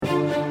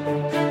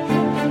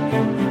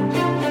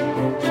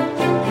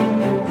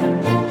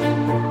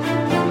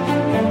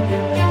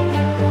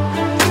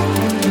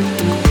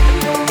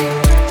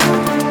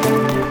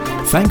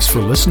Thanks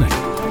for listening.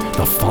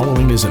 The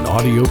following is an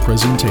audio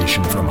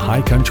presentation from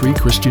High Country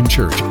Christian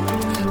Church.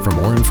 For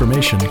more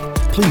information,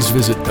 please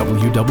visit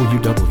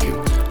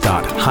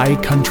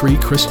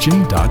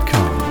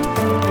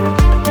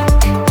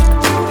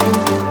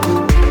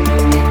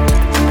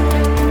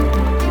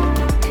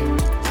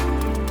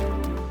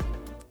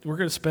We're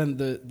going to spend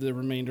the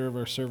remainder of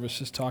our service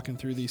just talking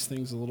through these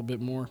things a little bit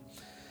more.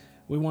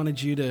 We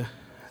wanted you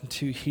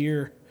to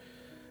hear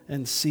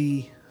and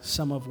see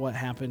some of what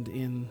happened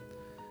in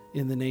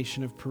the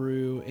nation of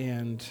Peru,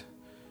 and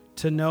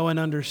to know and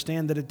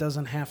understand that it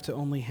doesn't have to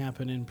only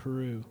happen in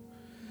Peru.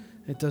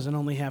 It doesn't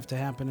only have to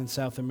happen in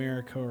South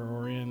America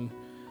or in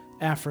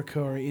Africa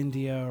or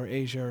India or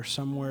Asia or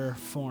somewhere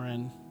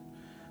foreign.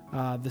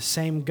 The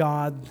same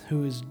God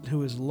who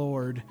is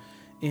Lord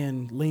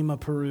in Lima,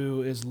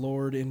 Peru, is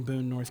Lord in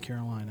Boone, North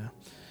Carolina.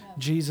 Yeah.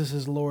 Jesus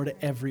is Lord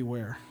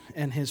everywhere,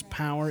 and His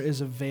power is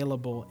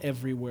available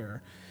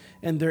everywhere.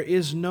 And there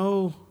is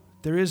no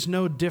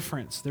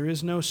difference. There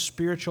is no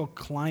spiritual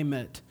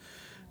climate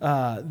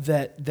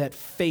that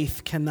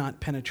faith cannot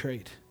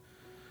penetrate.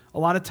 A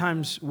lot of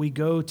times we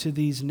go to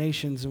these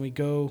nations and we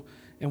go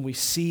and we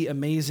see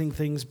amazing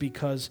things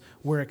because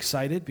we're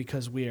excited,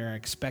 because we are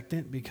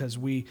expectant, because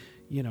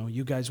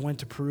you guys went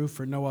to Peru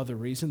for no other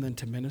reason than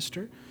to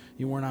minister.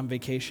 You weren't on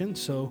vacation,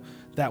 so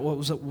that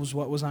was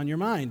what was on your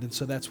mind, and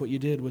so that's what you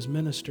did, was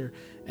minister.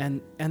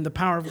 And the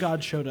power of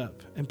God showed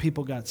up, and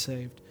people got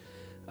saved.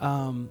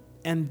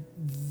 And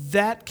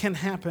that can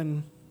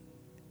happen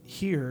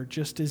here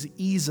just as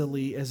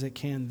easily as it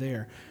can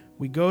there.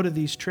 We go to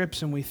these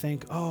trips and we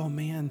think, oh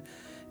man,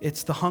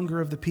 it's the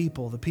hunger of the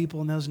people. The people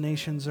in those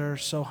nations are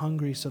so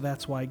hungry, so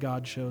that's why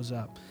God shows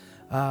up.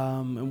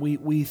 And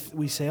we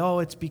say, oh,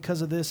 it's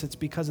because of this, it's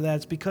because of that,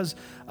 it's because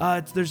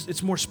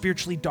it's more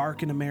spiritually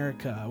dark in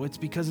America. It's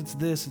because it's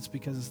this, it's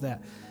because it's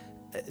that.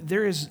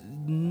 There is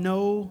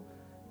no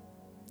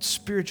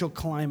spiritual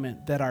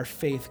climate that our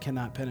faith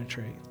cannot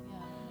penetrate.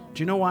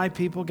 Do you know why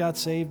people got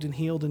saved and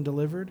healed and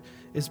delivered?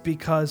 It's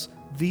because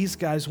these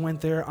guys went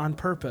there on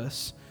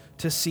purpose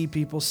to see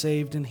people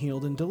saved and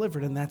healed and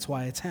delivered, and that's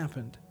why it's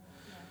happened.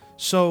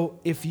 So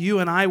if you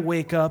and I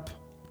wake up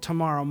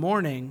tomorrow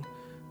morning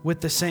with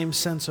the same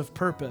sense of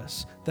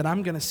purpose, that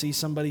I'm going to see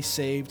somebody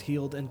saved,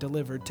 healed, and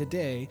delivered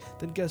today,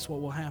 then guess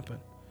what will happen?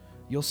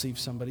 You'll see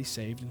somebody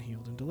saved and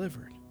healed and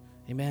delivered.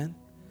 Amen?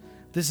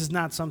 This is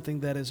not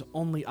something that is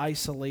only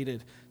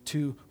isolated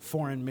to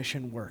foreign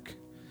mission work.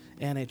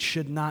 And it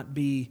should not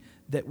be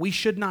that we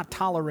should not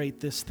tolerate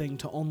this thing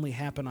to only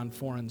happen on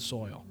foreign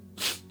soil.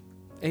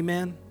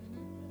 Amen?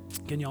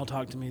 Can you all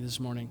talk to me this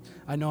morning?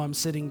 I know I'm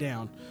sitting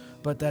down,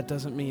 but that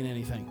doesn't mean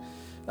anything.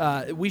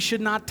 We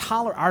should not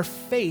tolerate, our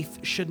faith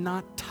should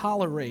not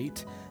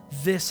tolerate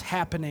this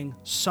happening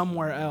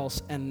somewhere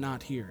else and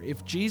not here.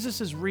 If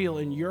Jesus is real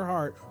in your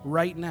heart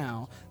right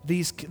now,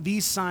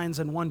 these signs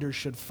and wonders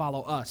should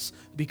follow us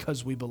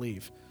because we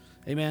believe.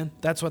 Amen?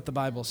 That's what the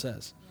Bible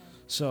says.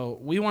 So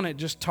we want to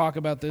just talk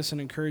about this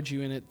and encourage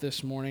you in it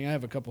this morning. I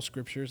have a couple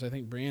scriptures. I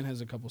think Brian has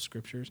a couple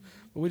scriptures.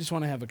 But we just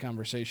want to have a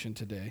conversation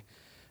today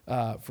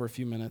for a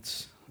few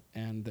minutes,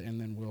 and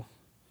then we'll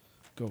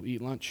go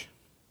eat lunch.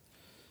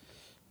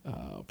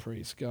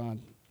 Praise God.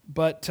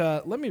 But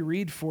let me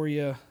read for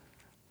you.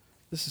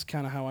 This is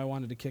kind of how I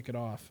wanted to kick it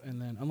off.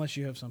 And then, unless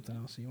you have something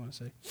else you want to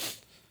say.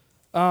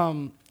 I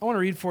want to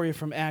read for you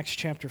from Acts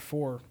chapter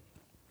 4.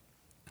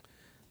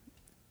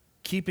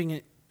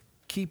 Keeping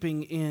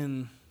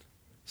in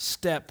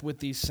step with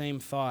these same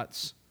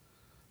thoughts.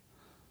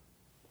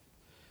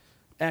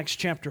 Acts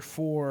chapter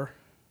 4.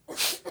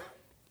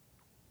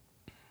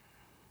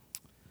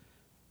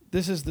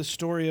 This is the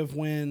story of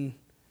when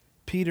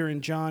Peter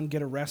and John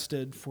get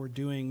arrested for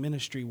doing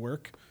ministry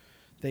work.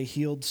 They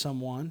healed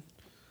someone,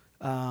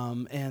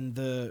 and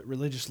the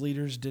religious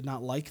leaders did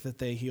not like that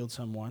they healed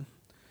someone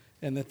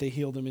and that they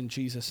healed him in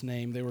Jesus'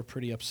 name. They were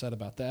pretty upset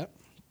about that.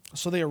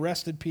 So they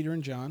arrested Peter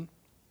and John.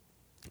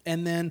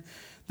 And then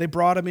they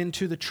brought him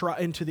into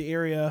the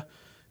area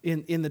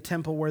in the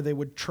temple where they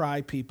would try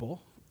people.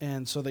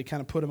 And so they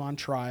kind of put him on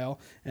trial.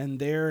 And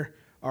there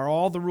are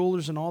all the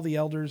rulers and all the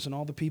elders and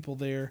all the people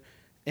there.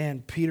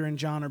 And Peter and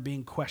John are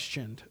being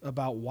questioned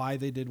about why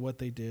they did what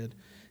they did.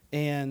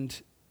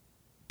 And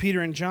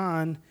Peter and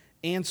John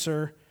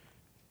answer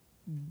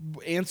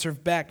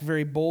back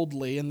very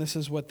boldly. And this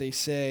is what they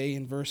say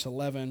in verse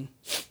 11.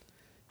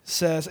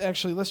 Says,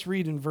 actually, let's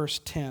read in verse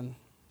 10.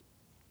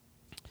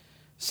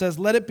 Says,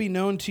 let it be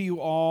known to you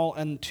all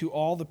and to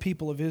all the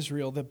people of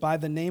Israel that by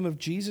the name of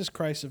Jesus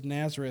Christ of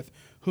Nazareth,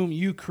 whom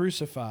you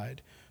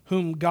crucified,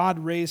 whom God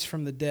raised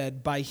from the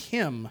dead, by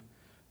him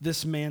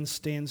this man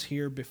stands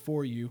here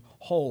before you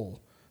whole.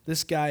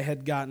 This guy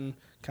had gotten,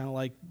 kind of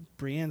like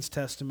Brianne's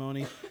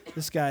testimony,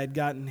 this guy had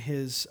gotten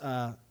his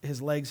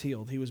legs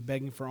healed. He was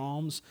begging for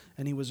alms,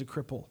 and he was a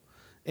cripple.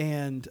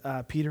 And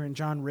Peter and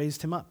John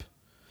raised him up.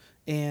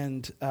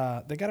 And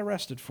they got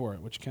arrested for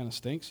it, which kind of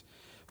stinks.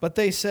 But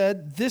they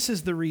said, this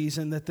is the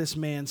reason that this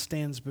man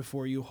stands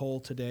before you whole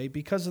today,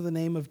 because of the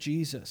name of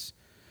Jesus.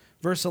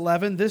 Verse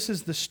 11, this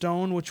is the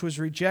stone which was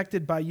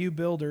rejected by you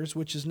builders,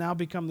 which has now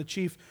become the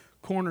chief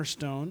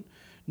cornerstone.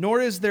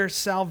 Nor is there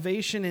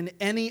salvation in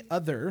any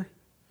other,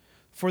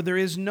 for there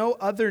is no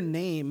other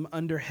name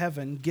under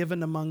heaven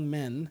given among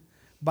men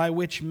by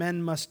which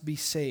men must be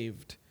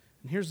saved.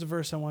 And here's the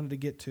verse I wanted to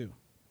get to.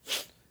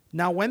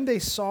 Now when they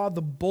saw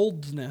the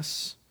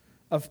boldness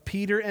of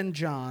Peter and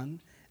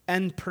John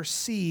and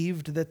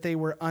perceived that they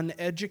were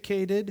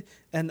uneducated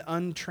and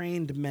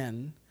untrained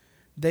men,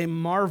 they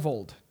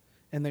marveled,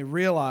 and they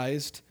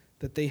realized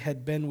that they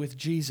had been with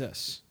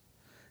Jesus.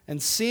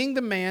 And seeing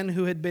the man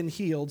who had been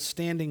healed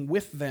standing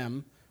with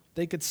them,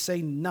 they could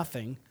say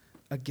nothing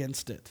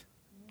against it.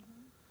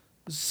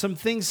 Some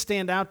things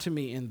stand out to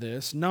me in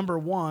this. Number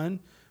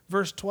one,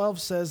 verse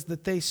 12 says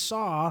that they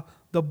saw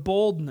the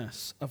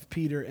boldness of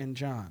Peter and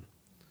John.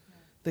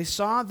 They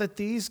saw that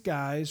these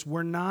guys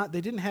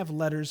they didn't have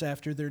letters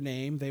after their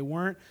name. They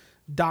weren't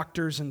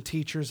doctors and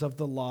teachers of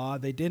the law.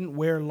 They didn't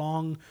wear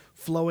long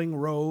flowing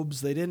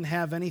robes. They didn't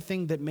have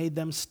anything that made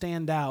them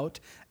stand out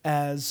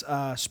as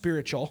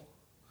spiritual.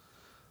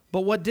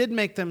 But what did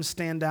make them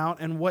stand out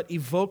and what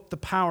evoked the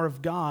power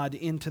of God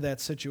into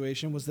that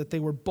situation was that they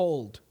were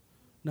bold,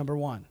 number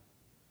one.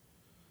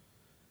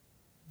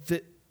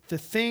 The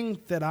thing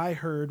that I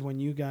heard when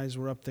you guys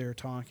were up there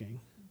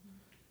talking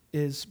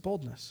is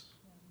boldness.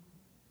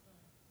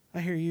 I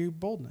hear you,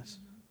 boldness.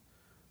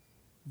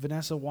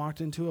 Vanessa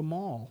walked into a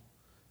mall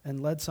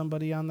and led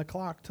somebody on the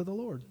clock to the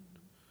Lord.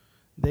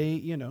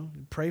 They,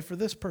 pray for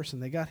this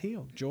person. They got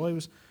healed. Joy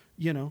was,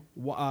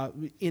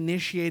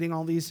 initiating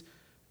all these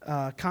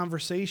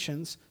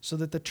conversations so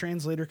that the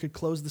translator could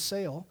close the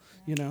sale,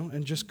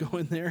 and just go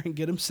in there and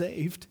get them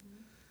saved.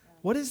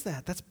 What is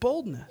that? That's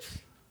boldness.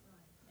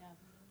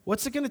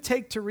 What's it going to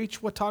take to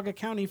reach Watauga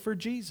County for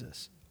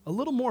Jesus? A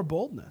little more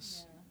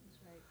boldness.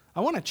 I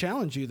want to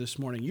challenge you this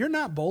morning. You're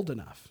not bold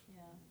enough.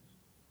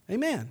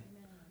 Amen.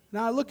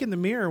 Now, I look in the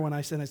mirror when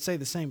I say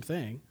the same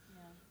thing.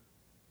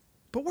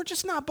 But we're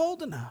just not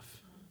bold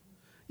enough.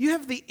 You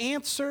have the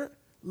answer,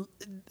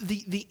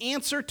 the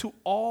answer to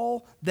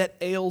all that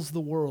ails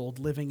the world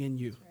living in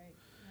you.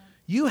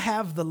 You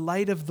have the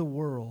light of the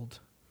world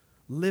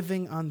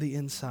living on the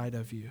inside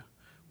of you.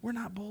 We're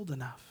not bold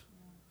enough.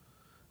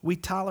 We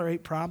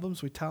tolerate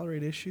problems, we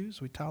tolerate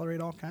issues, we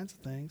tolerate all kinds of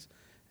things.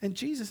 And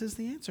Jesus is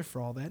the answer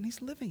for all that, and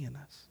he's living in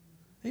us.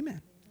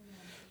 Amen.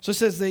 So it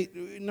says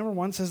number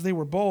one says they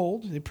were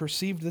bold. They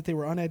perceived that they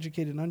were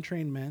uneducated and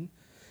untrained men.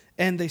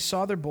 And they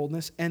saw their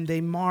boldness, and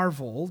they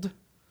marveled,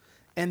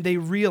 and they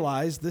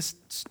realized, this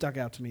stuck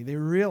out to me, they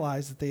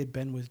realized that they had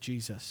been with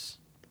Jesus.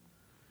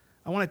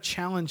 I want to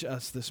challenge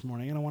us this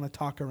morning, and I want to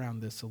talk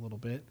around this a little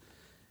bit.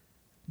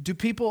 Do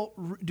people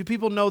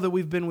know that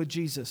we've been with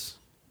Jesus?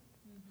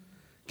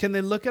 Can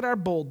they look at our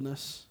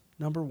boldness,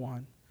 number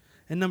one?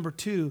 And number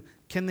two,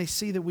 can they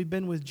see that we've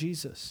been with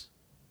Jesus?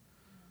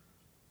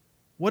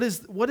 What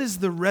is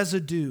the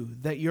residue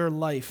that your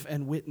life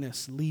and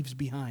witness leaves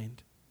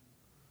behind?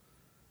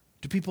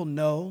 Do people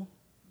know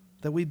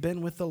that we've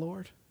been with the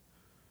Lord?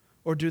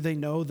 Or do they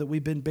know that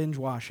we've been binge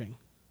watching?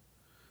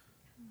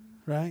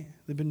 Right?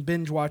 They've been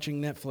binge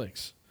watching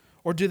Netflix.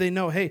 Or do they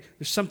know, hey,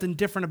 there's something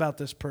different about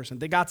this person.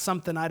 They got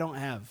something I don't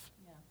have.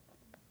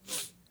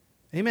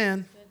 Yeah.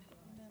 Amen.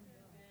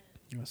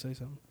 You want to say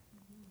something?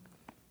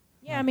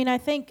 Yeah, I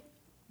think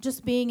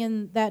just being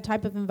in that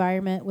type of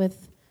environment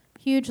with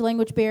huge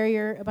language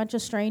barrier, a bunch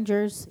of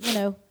strangers,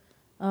 who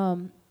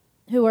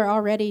are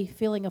already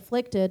feeling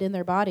afflicted in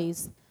their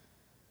bodies.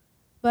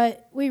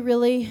 But we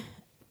really,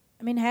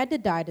 had to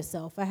die to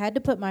self. I had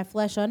to put my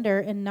flesh under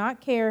and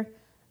not care.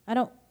 I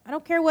don't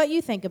care what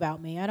you think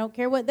about me. I don't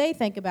care what they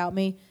think about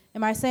me.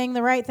 Am I saying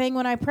the right thing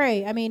when I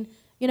pray?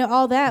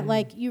 All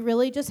that. You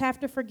really just have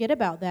to forget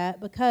about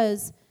that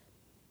because,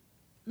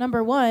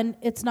 number one,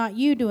 it's not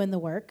you doing the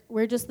work.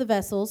 We're just the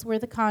vessels. We're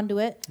the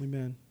conduit.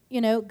 Amen.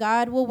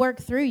 God will work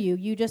through you.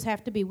 You just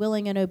have to be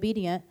willing and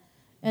obedient.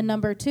 And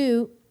number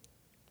two,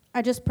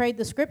 I just prayed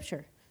the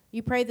scripture.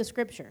 You pray the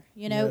scripture.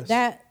 Yes.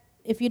 That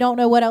if you don't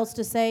know what else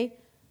to say,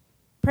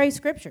 pray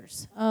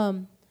scriptures.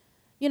 So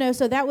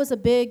that was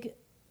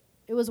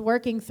it was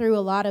working through a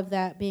lot of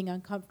that being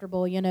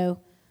uncomfortable,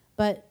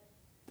 but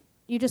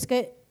you just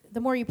the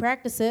more you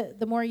practice it,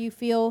 the more you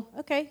feel,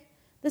 okay,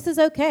 this is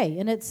okay.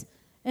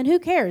 And who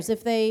cares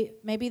if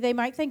maybe they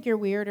might think you're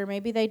weird or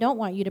maybe they don't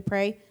want you to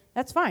pray.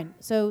 That's fine.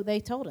 So they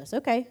told us,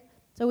 okay,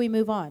 so we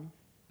move on.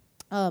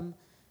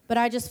 But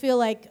I just feel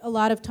like a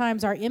lot of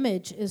times our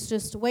image is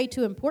just way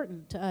too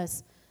important to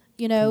us,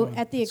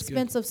 at the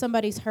expense of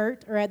somebody's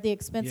hurt or at the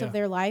expense of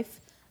their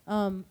life.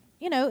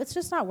 It's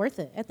just not worth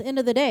it. At the end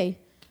of the day,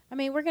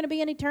 we're going to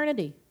be in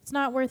eternity. It's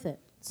not worth it.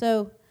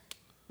 So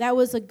that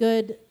was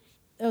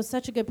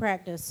such a good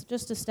practice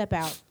just to step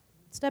out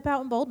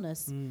in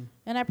boldness. And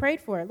I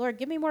prayed for it. Lord,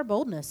 give me more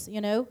boldness,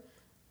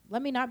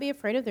 Let me not be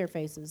afraid of their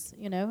faces,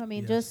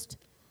 yes.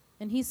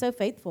 And he's so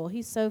faithful.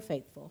 He's so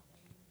faithful.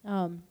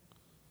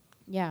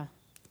 Yeah.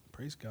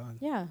 Praise God.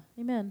 Yeah.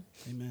 Amen.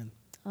 Amen.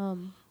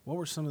 What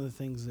were some of the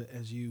things that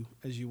as you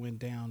went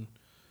down,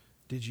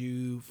 did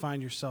you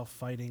find yourself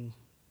fighting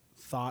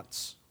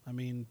thoughts I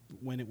mean,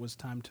 when it was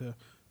time to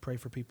pray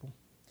for people?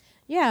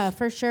 Yeah,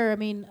 for sure. I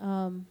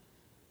mean,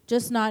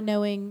 just not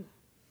knowing,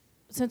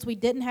 since we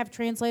didn't have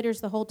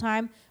translators the whole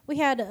time, we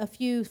had a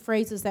few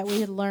phrases that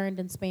we had learned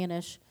in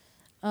Spanish.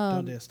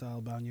 Donde está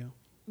el baño?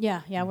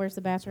 Yeah, where's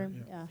the bathroom?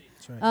 Right, yeah.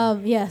 That's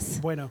right. Yes.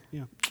 Bueno,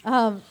 yeah.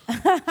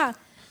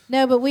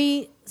 No, but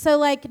so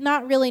like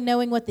not really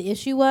knowing what the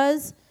issue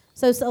was.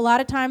 So a lot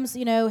of times,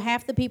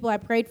 half the people I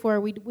prayed for,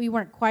 we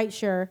weren't quite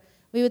sure.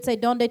 We would say,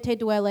 "Donde te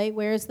duele?"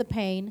 Where is the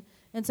pain?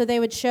 And so they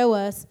would show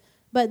us.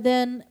 But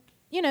then,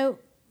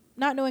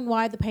 not knowing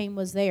why the pain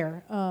was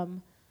there.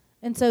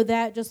 And so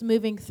that just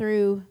moving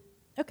through,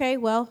 okay,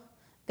 well,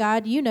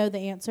 God, you know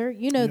the answer.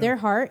 You know their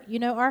heart. You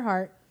know our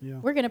heart. Yeah.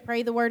 We're going to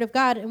pray the word of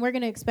God, and we're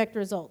going to expect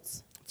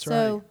results. That's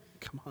so right.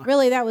 Come on.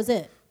 really, that was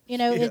it.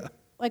 Yeah.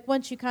 Like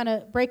once you kind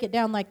of break it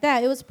down like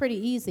that, it was pretty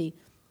easy.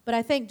 But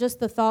I think just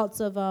the thoughts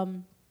of,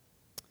 and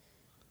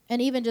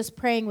even just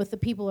praying with the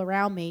people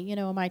around me,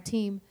 on my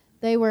team,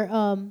 they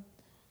were,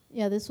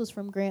 this was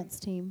from Grant's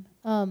team.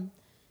 I'm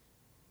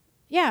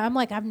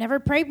like, I've never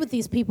prayed with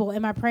these people.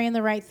 Am I praying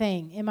the right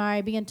thing? Am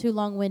I being too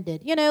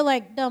long-winded?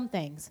 Like dumb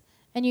things.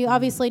 And you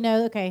obviously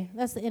know, okay,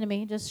 that's the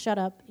enemy. Just shut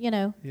up, Yeah.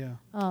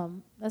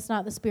 That's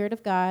not the Spirit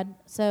of God.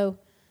 So,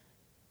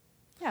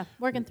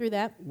 working through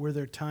that. Were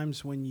there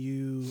times when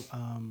you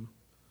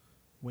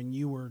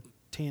were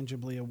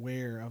tangibly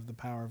aware of the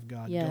power of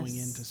God going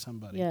into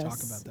somebody? Yes.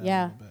 Talk about that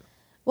a little bit.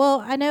 Well,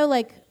 I know,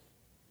 like,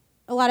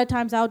 a lot of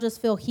times I'll just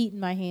feel heat in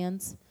my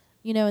hands,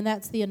 and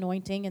that's the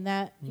anointing, and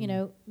that,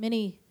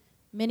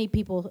 many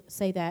people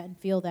say that and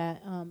feel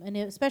that, and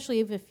especially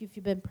if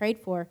you've been prayed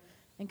for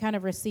and kind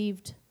of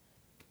received,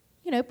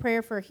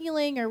 prayer for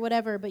healing or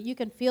whatever, but you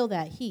can feel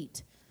that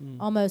heat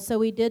almost. So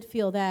we did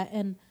feel that,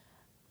 and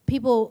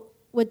people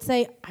would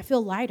say, I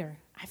feel lighter.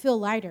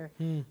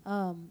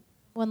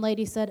 One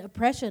lady said,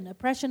 oppression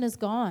is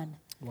gone.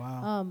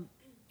 Wow.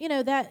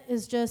 That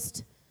is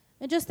just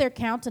their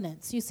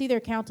countenance. You see their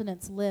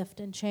countenance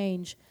lift and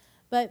change.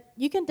 But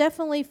you can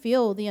definitely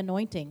feel the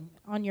anointing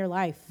on your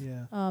life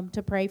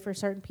to pray for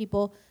certain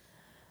people.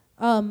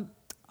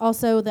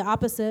 Also, the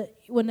opposite,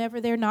 whenever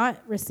they're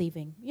not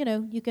receiving,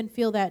 you can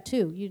feel that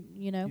too.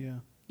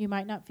 You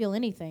might not feel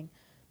anything.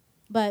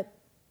 But,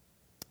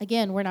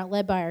 again, we're not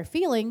led by our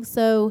feelings.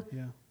 So,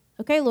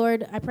 okay,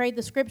 Lord, I prayed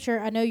the scripture.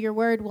 I know your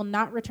word will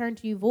not return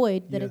to you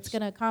void, that it's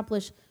going to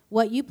accomplish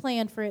what you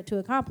planned for it to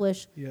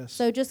accomplish. Yes.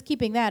 So just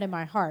keeping that in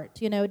my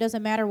heart. It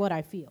doesn't matter what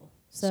I feel.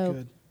 So, that's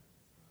good.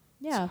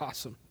 Yeah. That's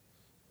awesome.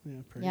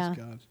 Yeah, praise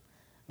God.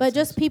 But That's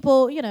just awesome.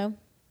 people,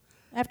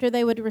 after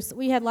they would,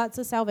 we had lots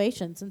of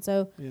salvations. And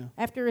so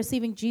after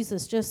receiving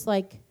Jesus, just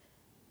like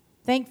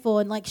thankful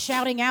and like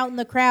shouting out in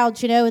the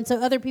crowds, and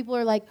so other people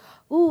are like,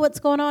 ooh, what's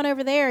going on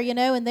over there,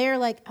 and they're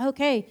like,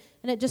 okay.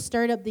 And it just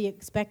stirred up the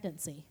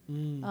expectancy.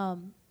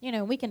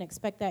 We can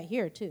expect that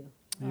here too.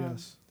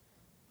 Yes.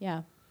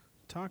 Yeah.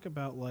 Talk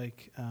about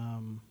like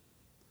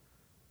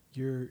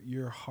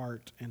your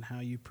heart and how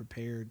you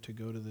prepared to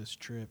go to this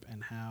trip,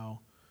 and how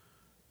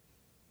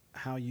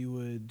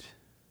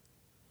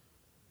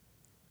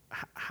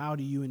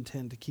do you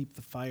intend to keep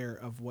the fire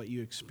of what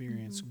you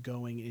experience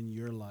going in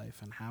your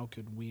life, and how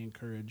could we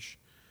encourage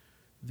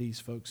these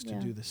folks to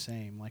do the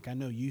same? Like, I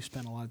know you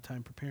spent a lot of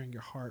time preparing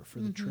your heart for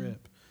the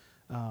trip.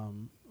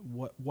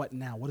 What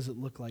now? What does it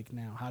look like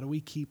now? How do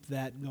we keep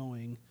that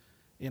going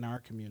in our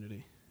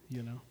community,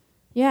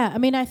 Yeah, I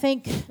mean, I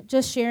think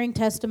just sharing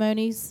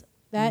testimonies,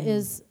 that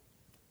is,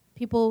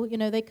 people,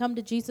 they come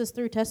to Jesus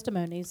through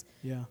testimonies,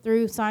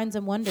 through signs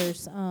and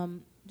wonders,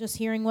 just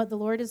hearing what the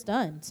Lord has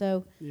done.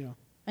 So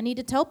I need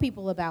to tell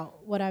people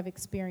about what I've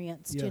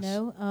experienced,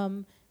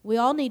 We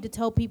all need to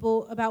tell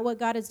people about what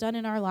God has done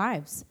in our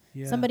lives.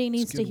 Yeah, somebody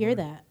needs to hear word.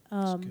 that.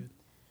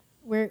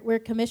 We're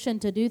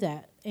commissioned to do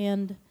that.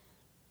 And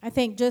I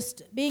think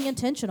just being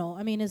intentional,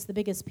 is the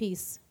biggest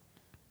piece.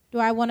 Do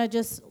I want to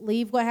just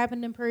leave what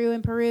happened in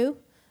Peru?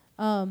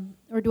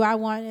 Or do I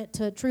want it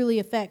to truly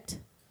affect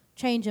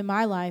change in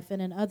my life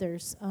and in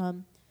others?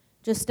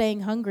 Just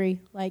staying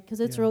hungry, because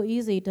it's real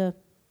easy to,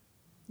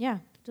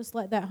 just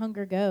let that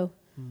hunger go.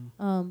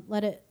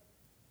 Let it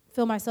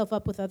fill myself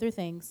up with other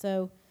things.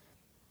 So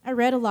I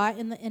read a lot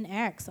in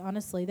Acts,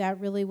 honestly. That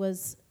really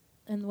was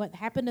and what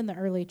happened in the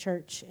early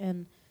church.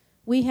 And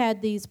we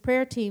had these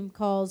prayer team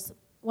calls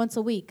once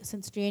a week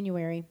since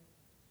January,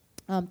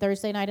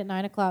 Thursday night at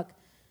 9 o'clock.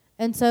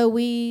 And so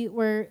we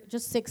were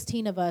just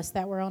 16 of us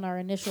that were on our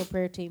initial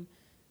prayer team.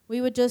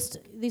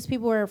 These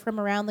people were from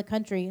around the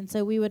country, and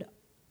so we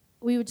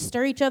would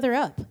stir each other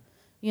up.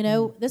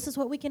 This is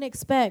what we can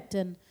expect,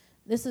 and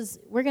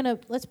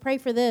let's pray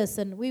for this.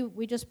 And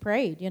we just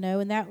prayed,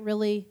 and that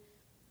really,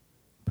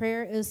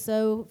 prayer is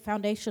so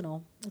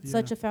foundational. It's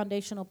such a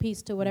foundational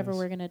piece to whatever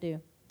we're going to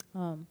do.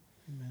 Amen.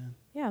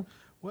 Yeah.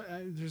 Well,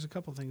 there's a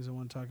couple things I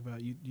want to talk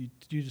about. You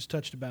just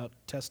touched about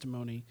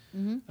testimony,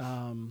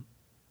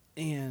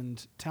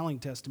 and telling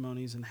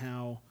testimonies, and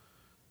how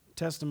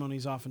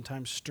testimonies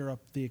oftentimes stir up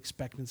the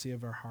expectancy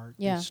of our heart.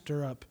 Yeah. They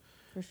stir up,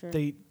 For sure.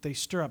 they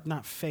stir up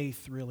not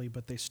faith really,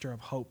 but they stir up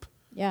hope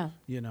Yeah.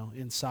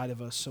 Inside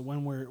of us. So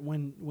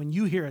when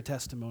you hear a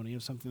testimony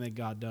of something that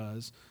God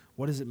does,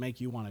 what does it make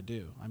you want to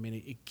do? I mean,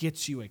 it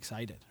gets you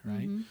excited,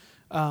 right?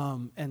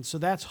 And so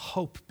that's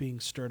hope being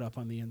stirred up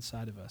on the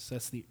inside of us.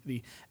 That's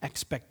the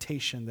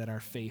expectation that our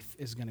faith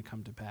is going to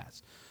come to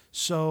pass.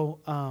 So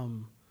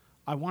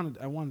I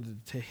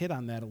wanted to hit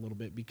on that a little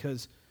bit,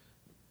 because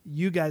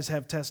you guys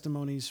have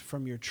testimonies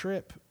from your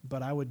trip,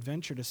 but I would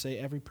venture to say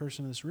every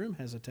person in this room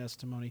has a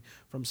testimony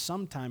from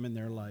some time in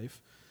their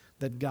life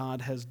that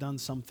God has done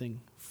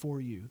something for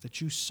you, that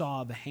you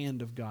saw the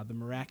hand of God, the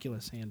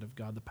miraculous hand of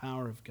God, the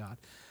power of God.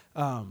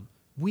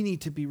 We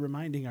need to be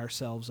reminding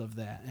ourselves of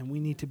that, and we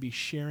need to be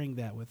sharing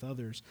that with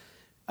others.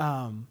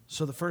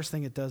 So the first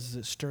thing it does is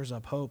it stirs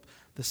up hope.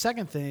 The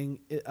second thing,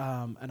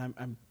 and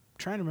I'm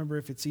trying to remember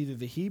if it's either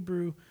the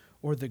Hebrew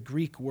or the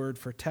Greek word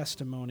for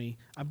testimony.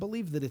 I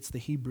believe that it's the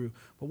Hebrew,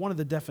 but one of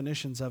the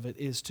definitions of it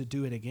is to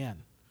do it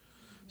again.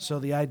 So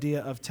the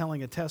idea of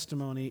telling a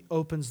testimony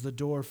opens the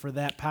door for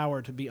that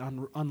power to be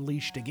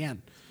unleashed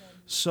again.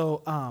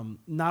 So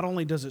not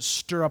only does it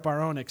stir up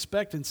our own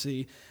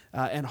expectancy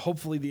and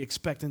hopefully the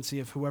expectancy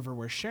of whoever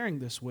we're sharing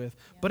this with,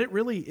 but it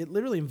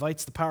literally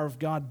invites the power of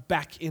God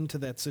back into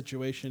that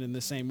situation in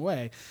the same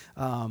way.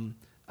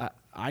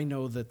 I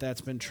know that that's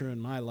been true in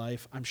my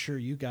life. I'm sure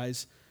you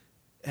guys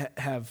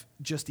have,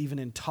 just even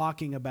in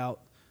talking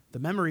about the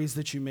memories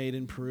that you made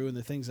in Peru and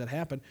the things that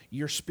happened,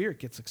 your spirit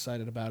gets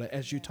excited about it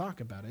as you talk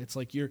about it. It's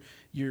like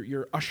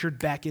you're ushered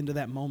back into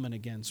that moment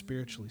again,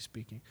 spiritually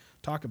speaking.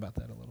 Talk about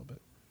that a little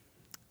bit.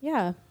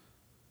 Yeah.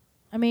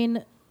 I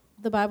mean,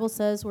 the Bible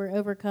says we're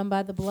overcome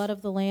by the blood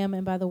of the Lamb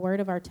and by the word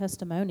of our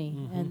testimony.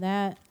 Mm-hmm. And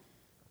that,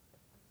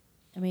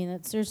 I mean,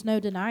 there's no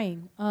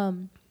denying.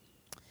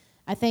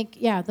 I think,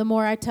 the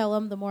more I tell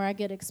them, the more I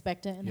get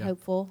expectant and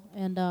hopeful.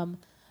 And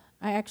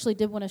I actually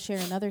did want to share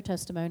another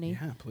testimony.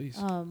 Yeah, please.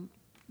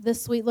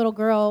 This sweet little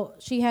girl,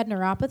 she had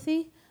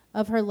neuropathy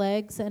of her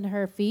legs and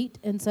her feet,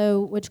 and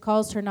so which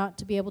caused her not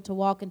to be able to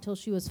walk until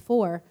she was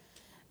 4.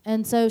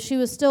 And so she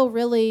was still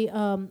really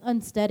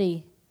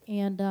unsteady.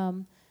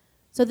 And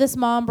so this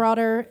mom brought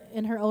her,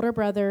 and her older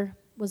brother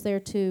was there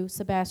too,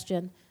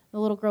 Sebastian. The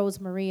little girl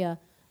was Maria.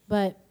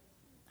 But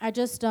I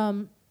just,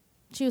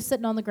 she was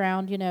sitting on the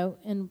ground,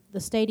 in the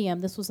stadium.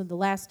 This was the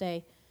last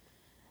day.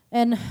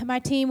 And my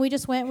team, we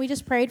just went, we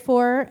just prayed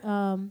for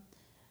her.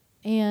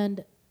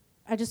 And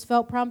I just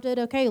felt prompted,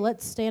 okay,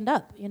 let's stand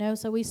up,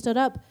 So we stood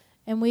up,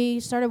 and we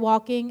started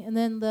walking, and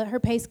then her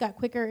pace got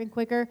quicker and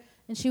quicker,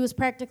 and she was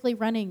practically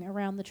running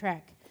around the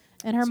track.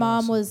 And her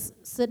mom was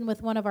sitting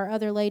with one of our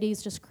other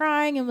ladies just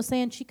crying and was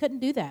saying she couldn't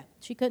do that.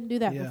 She couldn't do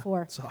that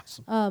before. That's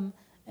awesome.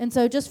 And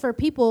so just for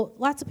people,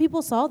 lots of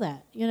people saw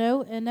that,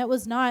 and that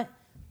was not,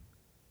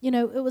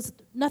 it was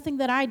nothing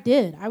that I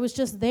did. I was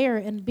just there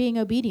and being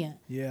obedient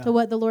to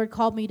what the Lord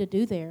called me to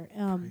do there.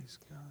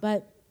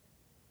 But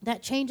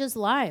that changes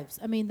lives.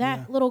 I mean,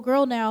 that little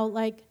girl now,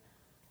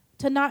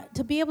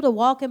 to be able to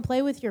walk and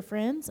play with your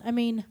friends, I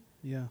mean,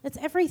 that's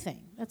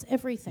everything. That's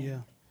everything.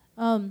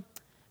 Yeah.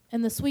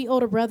 And the sweet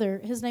older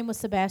brother, his name was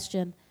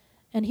Sebastian,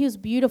 and he was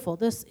beautiful.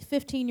 This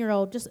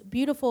 15-year-old, just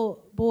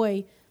beautiful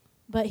boy,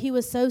 but he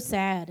was so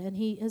sad. And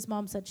his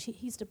mom said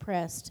he's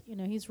depressed.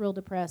 He's real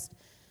depressed.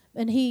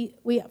 And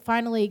we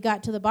finally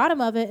got to the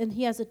bottom of it, and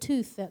he has a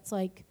tooth that's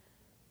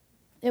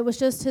it was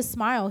just his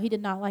smile. He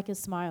did not like his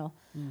smile.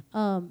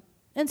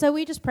 And so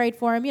we just prayed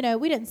for him.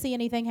 We didn't see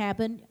anything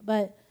happen,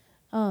 but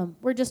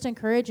we're just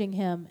encouraging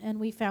him.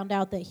 And we found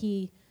out that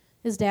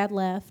his dad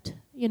left,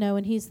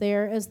 and he's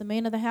there as the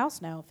man of the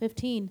house now,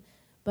 15.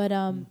 But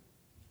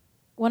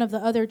one of the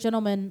other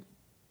gentlemen,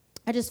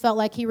 I just felt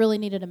like he really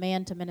needed a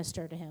man to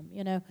minister to him,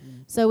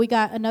 So we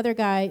got another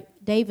guy,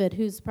 David,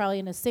 who's probably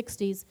in his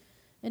 60s.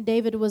 And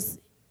David was,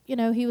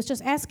 he was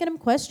just asking him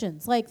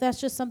questions.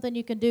 That's just something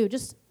you can do.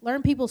 Just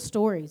learn people's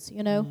stories,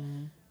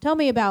 Tell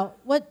me about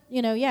what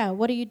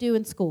do you do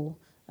in school?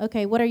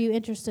 Okay, what are you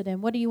interested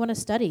in? What do you want to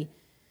study?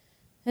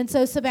 And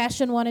so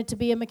Sebastian wanted to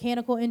be a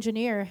mechanical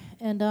engineer.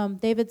 And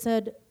David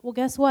said, well,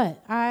 guess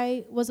what?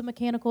 I was a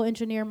mechanical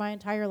engineer my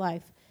entire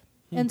life.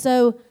 And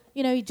so,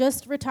 he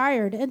just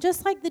retired. And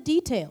just like the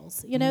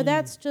details,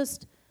 that's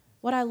just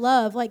what I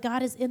love.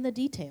 God is in the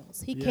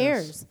details. He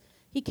cares.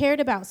 He cared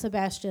about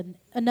Sebastian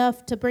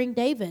enough to bring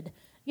David,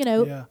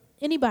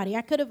 anybody.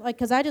 I could have,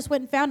 because I just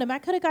went and found him. I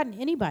could have gotten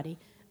anybody,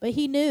 but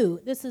he knew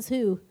this is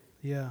who.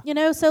 Yeah.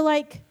 So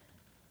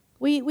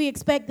we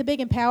expect the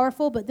big and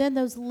powerful, but then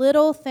those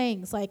little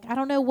things, I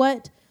don't know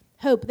what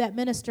hope that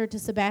ministered to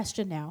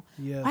Sebastian now.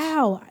 Yes.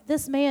 Wow,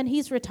 this man,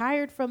 he's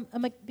retired from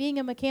being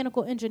a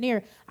mechanical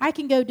engineer. I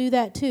can go do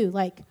that too.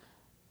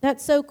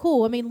 That's so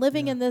cool. I mean,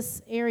 living in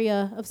this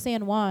area of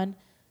San Juan,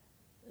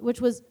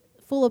 which was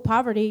full of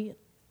poverty,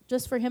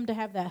 just for him to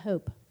have that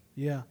hope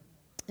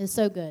is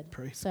so good.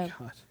 Praise God.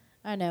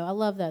 I know. I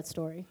love that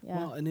story. Yeah.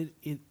 Well, and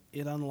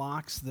it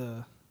unlocks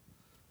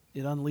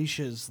it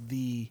unleashes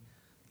the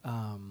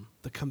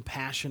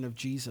compassion of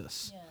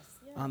Jesus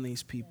on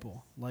these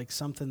people.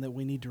 Something that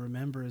we need to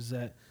remember is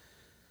that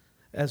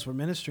as we're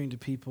ministering to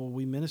people,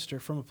 we minister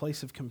from a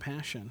place of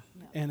compassion.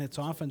 Yep. And it's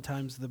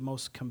oftentimes the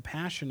most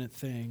compassionate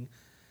thing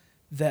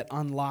that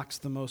unlocks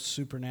the most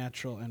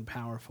supernatural and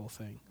powerful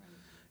thing.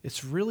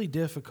 It's really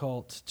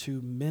difficult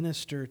to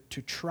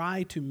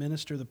try to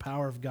minister the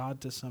power of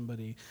God to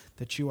somebody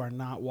that you are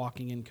not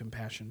walking in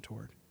compassion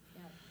toward.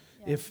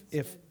 Yeah,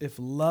 If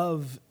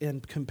love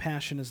and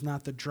compassion is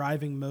not the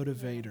driving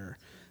motivator,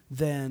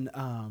 then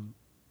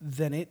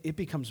it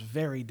becomes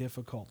very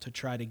difficult to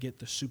try to get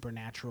the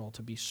supernatural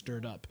to be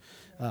stirred up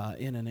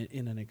in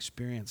an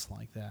experience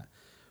like that.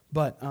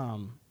 But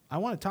I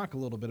want to talk a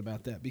little bit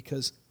about that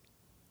because,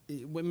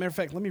 matter of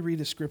fact, let me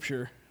read a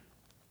scripture.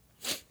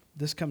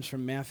 This comes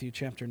from Matthew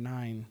chapter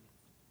 9.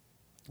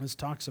 This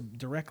talks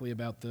directly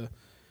about the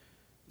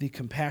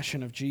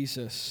compassion of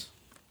Jesus.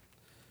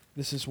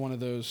 This is one of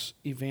those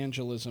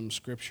evangelism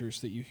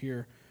scriptures that you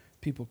hear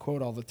people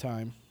quote all the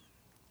time.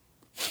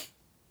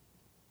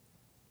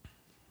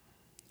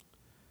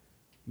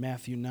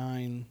 Matthew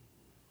 9.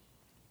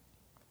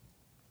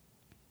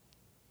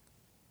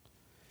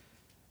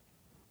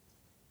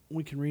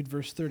 We can read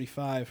verse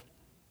 35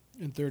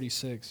 and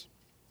 36.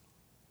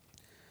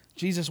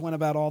 Jesus went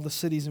about all the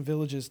cities and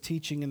villages,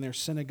 teaching in their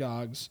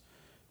synagogues,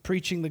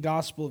 preaching the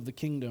gospel of the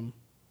kingdom,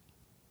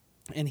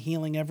 and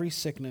healing every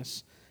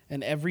sickness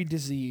and every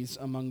disease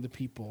among the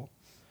people.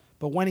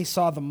 But when he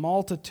saw the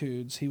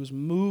multitudes, he was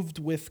moved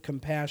with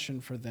compassion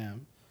for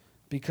them,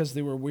 because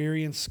they were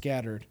weary and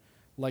scattered,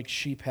 like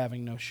sheep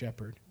having no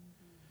shepherd.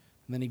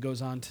 And then he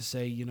goes on to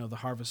say, the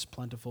harvest is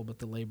plentiful, but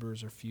the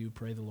laborers are few.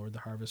 Pray the Lord the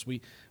harvest.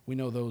 We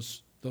know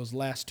those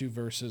last two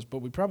verses, but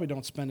we probably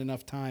don't spend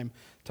enough time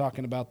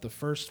talking about the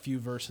first few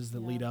verses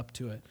that lead up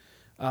to it.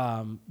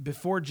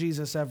 Before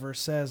Jesus ever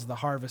says the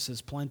harvest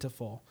is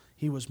plentiful,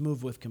 he was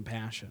moved with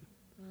compassion.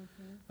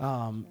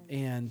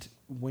 And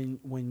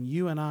when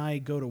you and I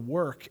go to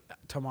work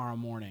tomorrow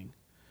morning,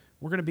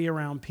 we're going to be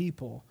around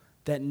people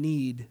that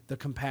need the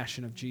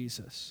compassion of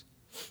Jesus.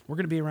 We're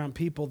going to be around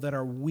people that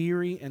are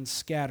weary and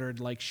scattered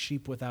like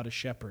sheep without a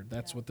shepherd.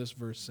 That's what this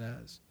verse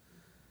says.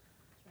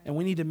 And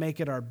we need to make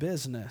it our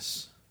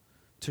business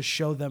to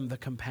show them the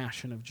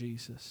compassion of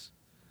Jesus.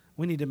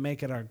 We need to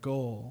make it our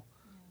goal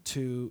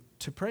to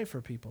pray for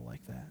people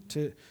like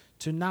that,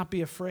 to not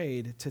be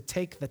afraid, to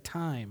take the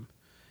time.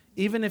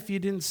 Even if you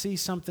didn't see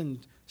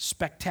something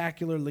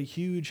spectacularly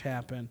huge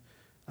happen,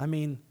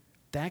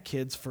 that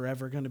kid's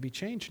forever going to be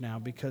changed now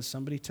because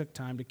somebody took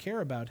time to care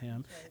about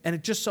him. And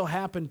it just so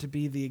happened to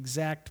be the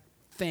exact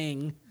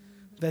thing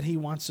that he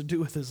wants to do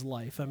with his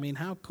life.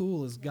 How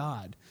cool is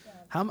God?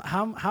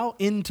 How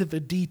into the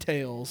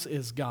details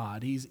is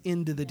God? He's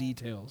into the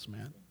details,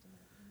 man.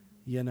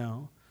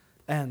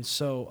 And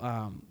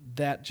so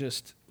that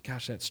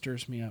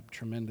stirs me up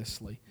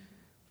tremendously.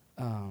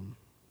 Do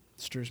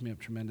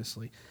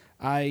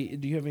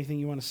you have anything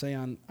you want to say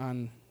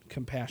on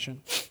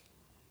compassion?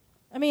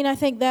 I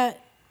think that,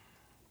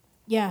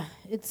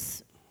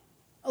 it's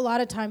a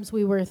lot of times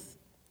we were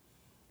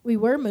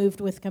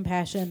moved with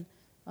compassion,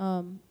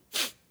 and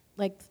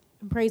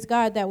praise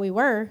God that we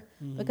were,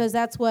 because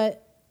that's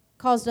what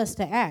caused us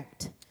to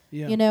act.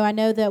 Yeah. I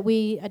know that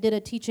I did a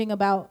teaching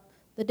about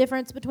the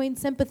difference between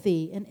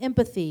sympathy and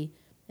empathy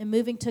and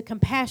moving to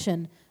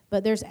compassion,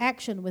 but there's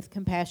action with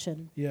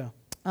compassion. Yeah.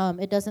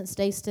 It doesn't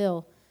stay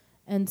still.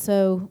 And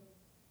so,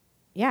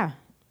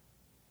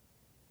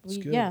 That's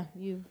good. Yeah.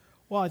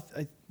 Well,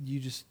 you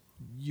just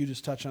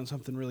touched on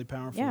something really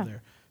powerful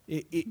there.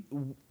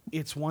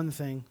 It's one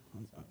thing.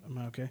 Am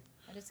I okay?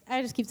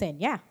 I just keep saying,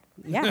 yeah.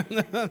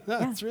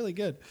 That's really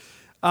good.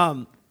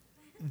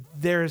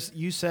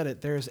 You said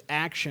it. There's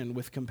action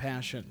with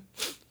compassion.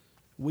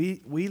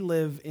 We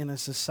live in a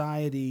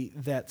society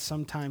that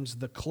sometimes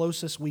the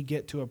closest we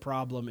get to a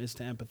problem is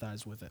to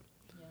empathize with it.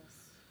 Yes.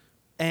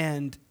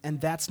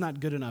 And that's not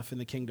good enough in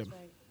the kingdom. That's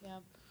right.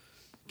 Yep.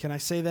 Can I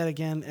say that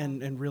again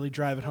and really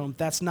drive it home?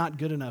 That's not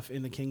good enough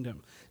in the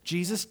kingdom.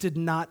 Jesus did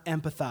not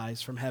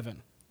empathize from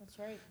heaven. That's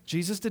right.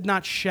 Jesus did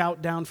not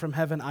shout down from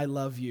heaven, I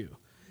love you.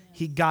 Yes.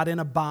 He got in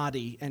a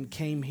body and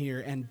came here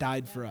and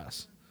died for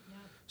us.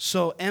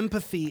 So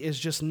empathy is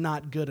just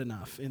not good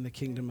enough in the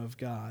kingdom of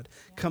God.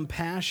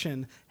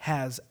 Compassion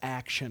has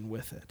action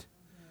with it.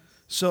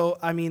 So,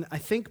 I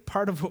think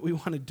part of what we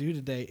want to do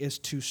today is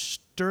to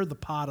stir the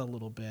pot a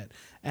little bit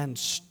and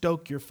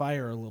stoke your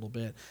fire a little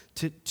bit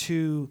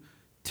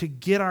to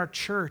get our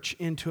church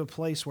into a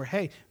place where,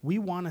 hey, we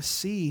want to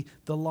see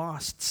the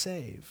lost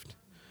saved.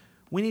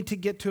 We need to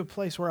get to a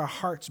place where our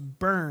hearts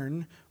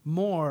burn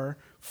more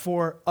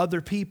for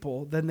other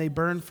people than they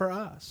burn for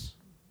us.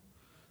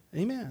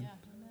 Amen.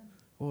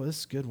 Oh, this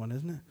is a good one,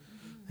 isn't it?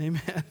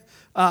 Amen.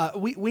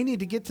 We need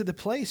to get to the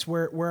place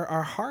where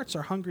our hearts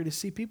are hungry to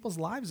see people's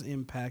lives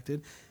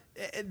impacted.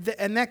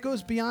 And that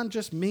goes beyond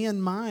just me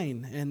and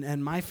mine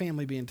and my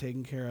family being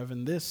taken care of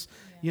and this,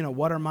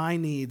 what are my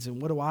needs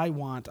and what do I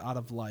want out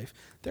of life?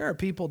 There are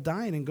people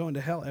dying and going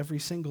to hell every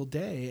single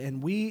day,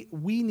 and we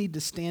need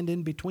to stand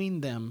in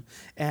between them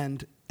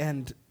and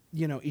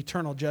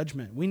eternal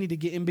judgment. We need to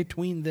get in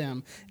between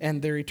them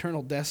and their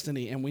eternal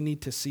destiny, and we need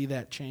to see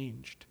that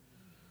changed.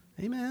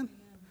 Amen.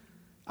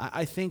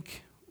 I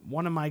think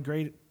one of my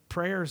great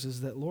prayers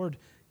is that, Lord,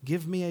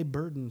 give me a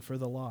burden for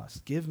the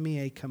lost. Give me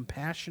a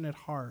compassionate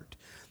heart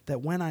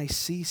that when I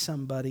see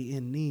somebody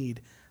in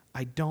need,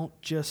 I don't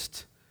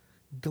just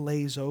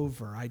glaze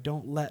over. I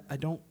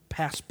don't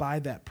pass by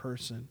that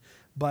person,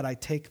 but I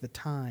take the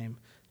time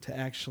to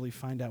actually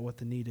find out what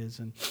the need is.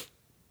 And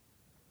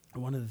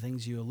one of the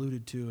things you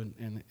alluded to,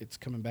 and it's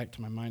coming back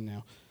to my mind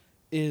now,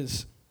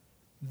 is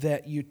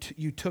that you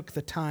took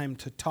the time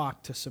to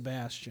talk to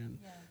Sebastian,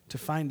 to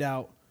find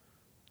out,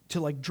 to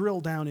like drill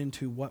down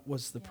into what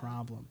was the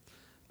problem.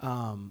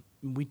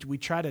 We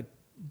try to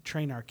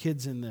train our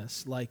kids in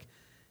this, like,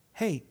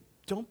 hey,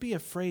 don't be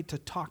afraid to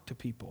talk to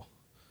people.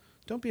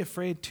 Don't be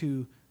afraid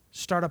to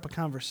start up a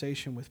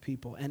conversation with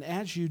people. And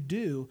as you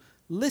do,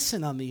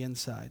 listen on the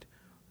inside.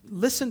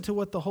 Listen to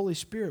what the Holy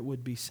Spirit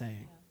would be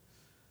saying.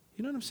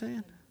 You know what I'm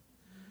saying?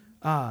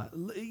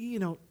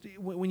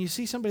 When you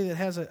see somebody that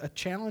has a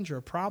challenge or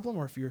a problem,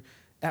 or if you're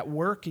at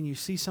work and you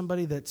see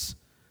somebody that's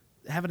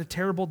having a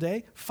terrible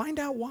day, find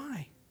out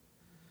why.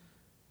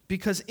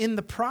 Because in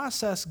the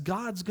process,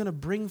 God's going to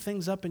bring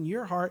things up in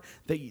your heart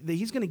that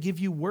He's going to give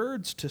you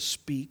words to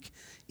speak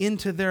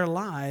into their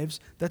lives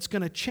that's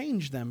going to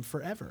change them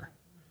forever.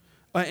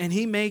 And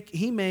He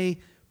may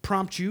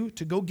prompt you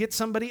to go get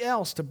somebody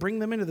else to bring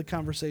them into the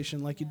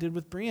conversation, like you did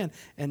with Brienne,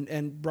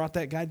 and brought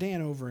that guy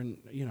Dan over,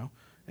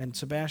 and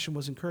Sebastian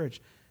was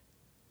encouraged.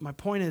 My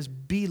point is,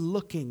 be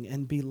looking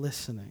and be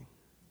listening.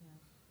 Yeah.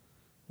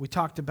 We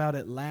talked about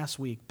it last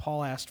week.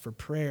 Paul asked for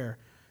prayer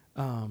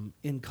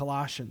in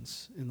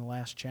Colossians, in the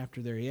last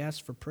chapter there. He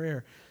asked for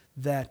prayer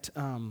that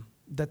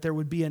there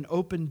would be an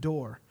open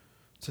door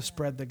to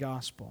spread the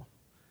gospel.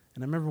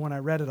 And I remember when I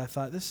read it, I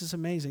thought, this is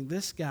amazing.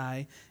 This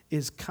guy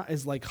is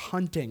like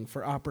hunting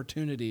for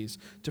opportunities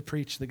to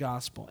preach the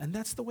gospel. And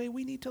that's the way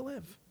we need to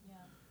live. Yeah.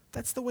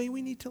 That's the way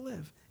we need to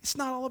live. It's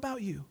not all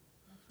about you.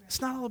 Right. It's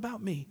not all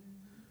about me.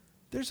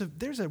 Mm-hmm.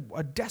 There's a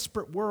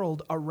desperate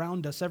world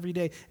around us every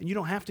day, and you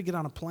don't have to get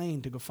on a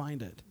plane to go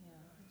find it. Yeah,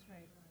 that's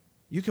right.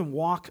 You can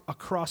walk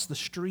across the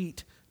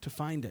street to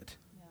find it.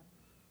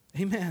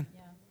 Yeah. Amen.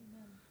 Yeah.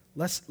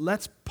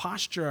 Let's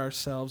posture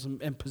ourselves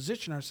and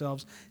position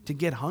ourselves to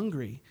get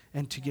hungry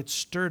and to get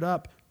stirred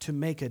up to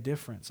make a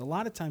difference. A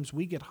lot of times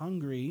we get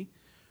hungry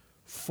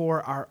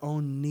for our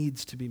own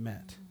needs to be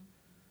met. Mm-hmm.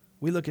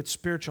 We look at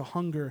spiritual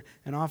hunger,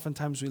 and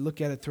oftentimes we look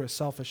at it through a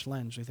selfish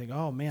lens. We think,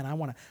 oh man, I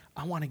want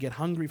to get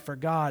hungry for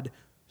God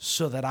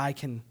so that I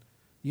can,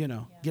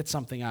 get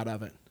something out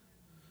of it.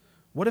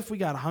 What if we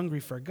got hungry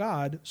for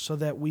God so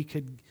that we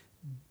could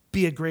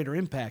be a greater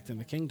impact in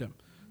the kingdom,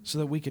 so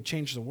that we could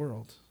change the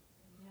world?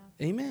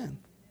 Amen.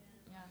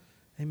 Yeah.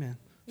 Amen.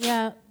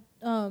 Yeah.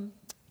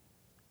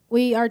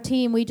 Our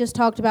team, we just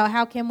talked about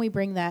how can we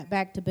bring that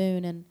back to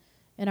Boone and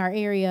in our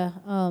area.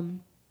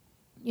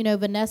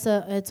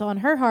 Vanessa, it's on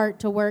her heart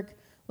to work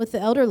with the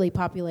elderly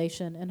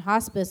population and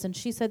hospice, and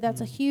she said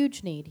that's a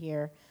huge need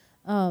here.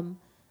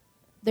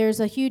 There's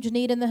a huge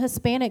need in the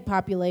Hispanic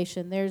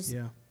population. There's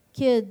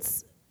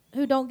kids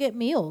who don't get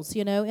meals,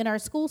 in our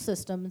school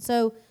system. And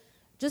so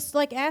just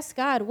like ask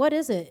God, what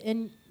is it?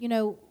 And,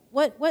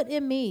 what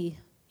in me?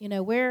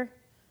 Where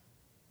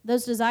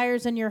those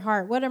desires in your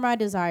heart, what are my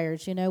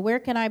desires? Where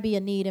can I be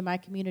a need in my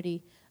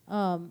community?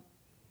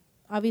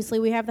 Obviously,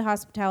 we have the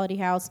hospitality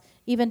house.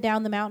 Even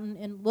down the mountain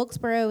in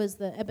Wilkesboro is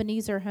the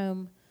Ebenezer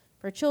Home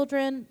for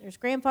Children. There's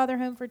Grandfather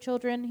Home for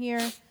Children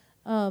here.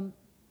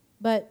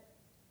 But,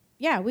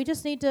 we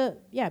just need to,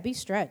 be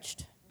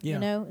stretched.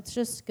 Yeah. It's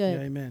just good.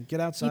 Yeah, amen. Get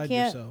outside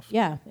yourself.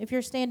 Yeah, if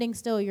you're standing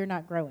still, you're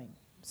not growing.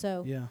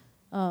 So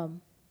a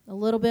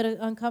little bit of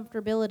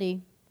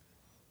uncomfortability,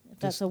 if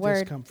that's a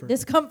word.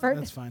 Discomfort.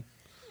 That's fine.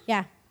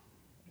 Yeah.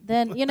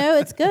 Then,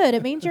 it's good.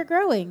 It means you're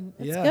growing.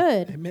 It's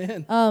good.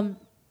 Amen.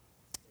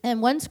 And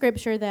one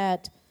scripture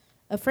that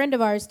a friend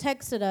of ours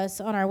texted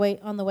us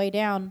on the way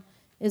down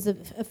is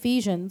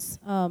Ephesians.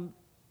 And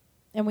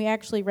we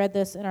actually read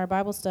this in our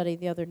Bible study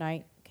the other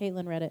night.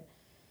 Caitlin read it.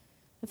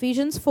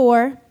 Ephesians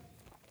 4.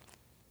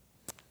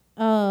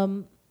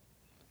 And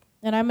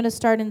I'm going to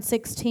start in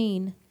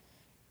 16.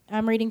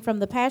 I'm reading from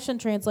the Passion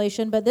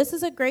Translation, but this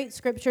is a great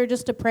scripture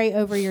just to pray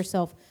over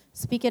yourself.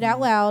 Speak it out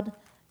loud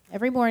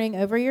every morning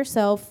over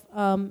yourself,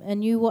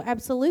 and you will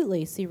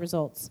absolutely see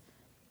results.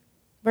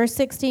 Verse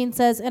 16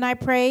 says, "And I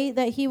pray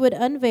that He would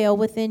unveil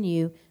within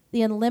you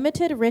the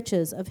unlimited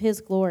riches of His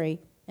glory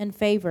and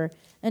favor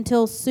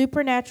until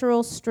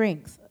supernatural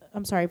strength."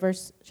 I'm sorry,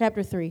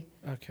 chapter 3.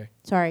 Okay.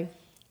 Sorry.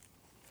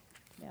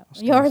 Yeah.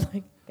 You're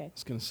like, okay. I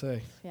was going to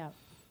say. Yeah.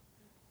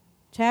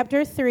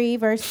 Chapter 3,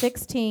 verse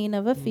 16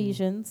 of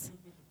Ephesians.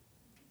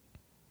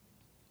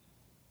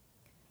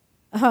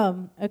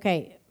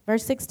 Okay,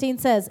 verse 16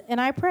 says,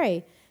 "And I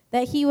pray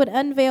that He would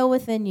unveil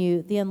within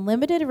you the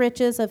unlimited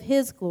riches of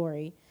His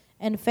glory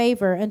and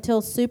favor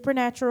until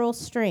supernatural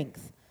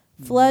strength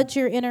floods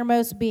your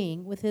innermost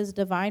being with His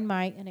divine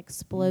might and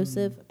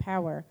explosive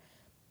power."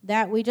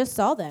 That we just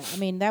saw that. I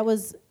mean, that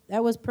was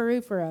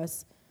Peru for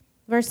us.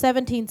 Verse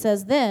 17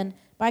 says, "Then,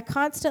 by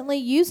constantly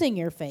using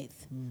your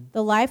faith,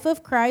 the life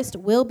of Christ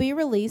will be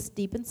released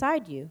deep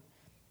inside you,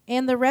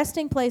 and the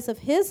resting place of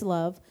his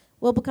love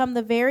will become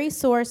the very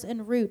source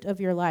and root of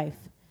your life.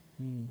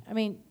 I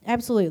mean,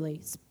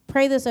 absolutely.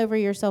 Pray this over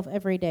yourself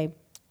every day.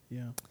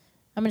 Yeah.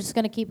 I'm just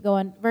going to keep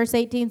going. Verse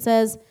 18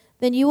 says,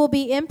 then you will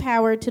be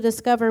empowered to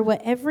discover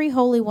what every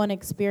Holy One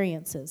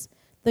experiences,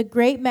 the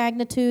great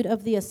magnitude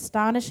of the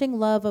astonishing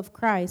love of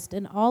Christ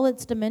in all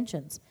its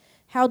dimensions.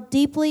 How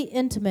deeply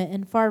intimate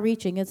and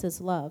far-reaching is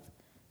his love.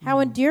 How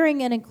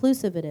enduring and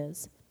inclusive it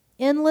is.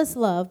 Endless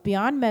love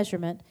beyond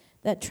measurement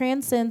that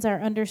transcends our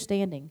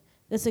understanding.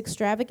 This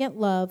extravagant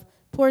love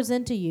pours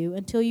into you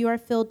until you are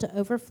filled to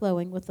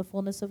overflowing with the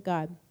fullness of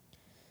God.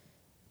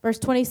 Verse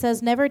 20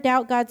 says, never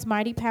doubt God's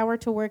mighty power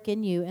to work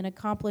in you and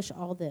accomplish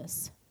all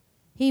this.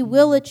 He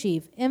will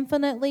achieve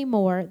infinitely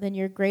more than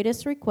your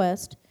greatest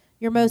request,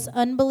 your most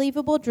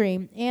unbelievable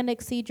dream, and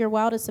exceed your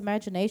wildest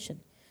imagination.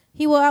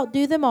 He will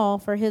outdo them all,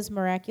 for his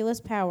miraculous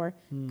power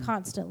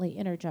constantly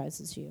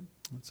energizes you.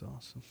 That's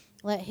awesome.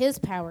 Let his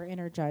power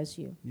energize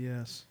you.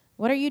 Yes.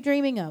 What are you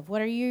dreaming of?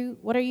 What are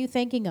you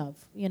thinking of?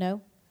 You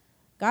know,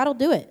 God will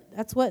do it.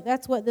 That's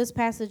what this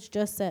passage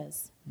just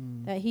says,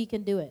 that he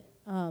can do it.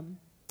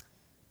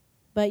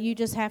 But you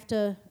just have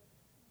to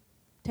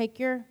take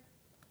your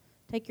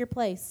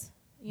place,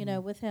 you know,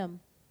 with him.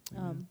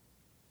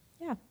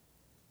 Yeah,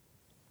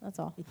 that's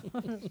all.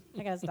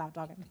 I gotta stop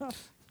talking.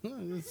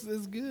 This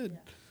is good.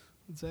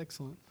 It's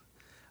excellent.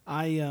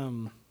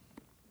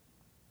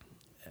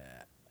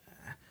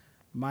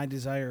 My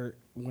desire,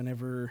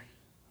 whenever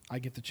I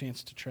get the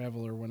chance to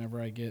travel, or whenever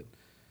I get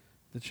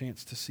the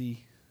chance to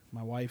see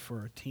my wife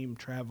or a team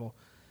travel,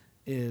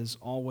 is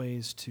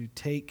always to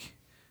take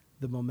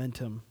the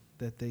momentum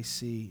that they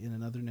see in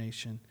another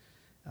nation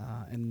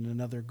and in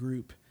another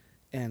group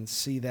and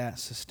see that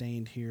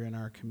sustained here in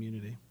our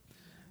community.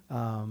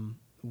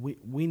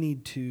 We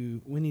need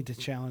to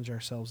challenge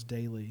ourselves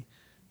daily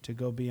to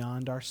go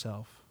beyond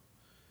ourselves,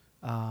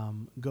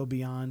 go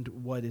beyond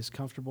what is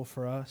comfortable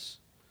for us,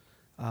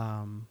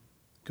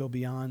 go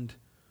beyond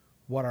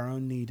what our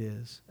own need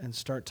is, and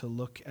start to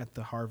look at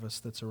the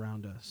harvest that's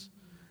around us,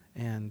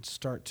 and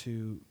start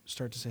to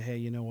say, hey,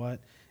 you know what?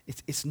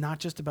 It's not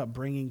just about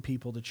bringing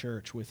people to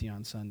church with you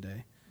on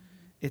Sunday.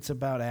 It's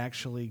about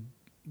actually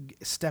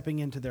stepping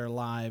into their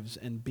lives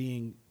and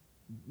being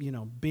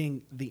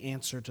the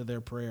answer to their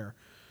prayer,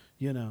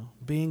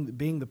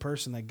 being the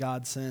person that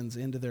God sends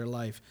into their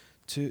life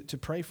to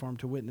pray for them,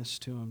 to witness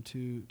to them,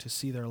 to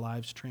see their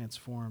lives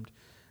transformed.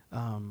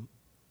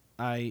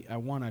 I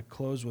want to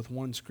close with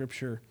one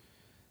scripture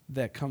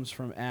that comes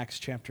from Acts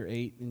chapter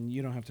 8, and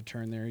you don't have to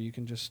turn there. You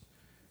can just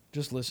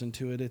listen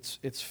to it.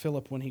 It's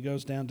Philip when he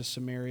goes down to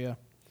Samaria.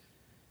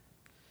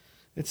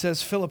 It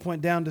says, Philip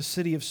went down to the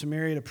city of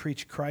Samaria to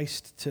preach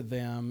Christ to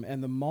them,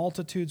 and the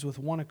multitudes with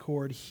one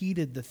accord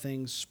heeded the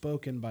things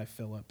spoken by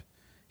Philip,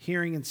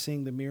 hearing and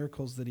seeing the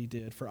miracles that he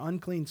did. For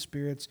unclean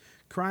spirits,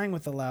 crying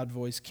with a loud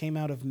voice, came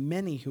out of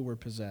many who were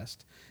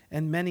possessed,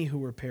 and many who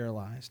were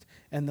paralyzed,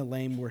 and the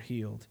lame were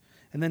healed.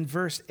 And then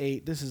verse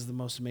 8, this is the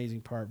most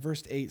amazing part.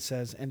 Verse 8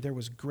 says, and there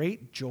was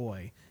great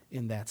joy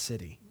in that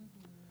city.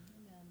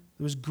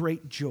 There was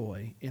great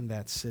joy in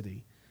that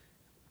city.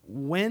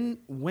 When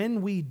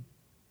we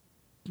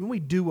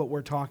do what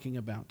we're talking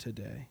about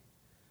today,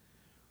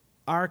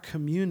 our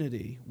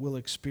community will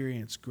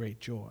experience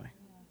great joy.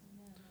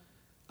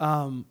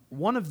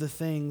 One of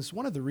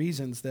the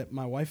reasons that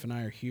my wife and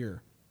I are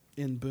here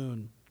in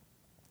Boone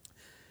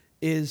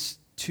is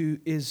to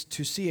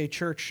see a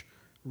church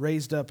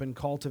raised up and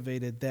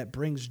cultivated that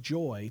brings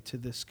joy to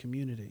this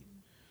community.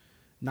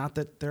 Not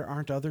that there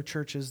aren't other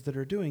churches that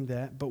are doing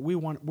that, but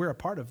we're a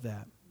part of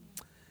that.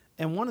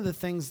 And one of the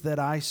things that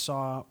I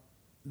saw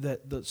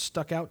that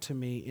stuck out to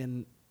me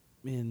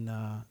in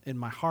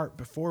my heart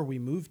before we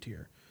moved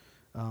here,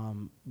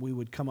 we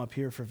would come up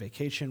here for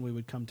vacation. We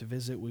would come to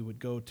visit. We would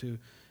go to,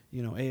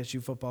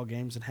 ASU football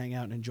games and hang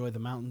out and enjoy the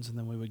mountains, and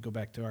then we would go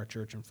back to our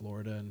church in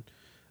Florida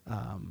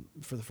and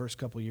for the first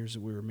couple of years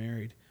that we were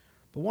married.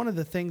 But one of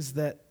the things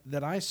that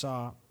I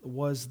saw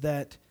was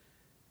that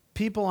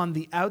people on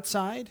the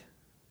outside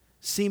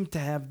seemed to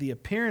have the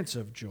appearance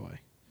of joy,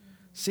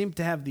 seemed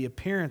to have the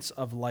appearance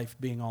of life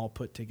being all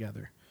put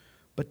together.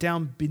 But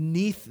down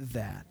beneath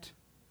that,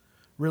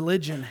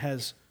 religion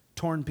has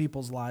torn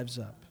people's lives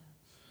up.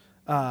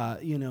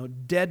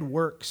 Dead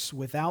works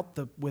without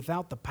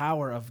the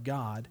power of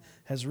God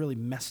has really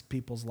messed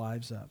people's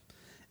lives up.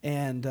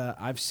 And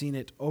I've seen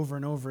it over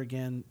and over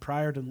again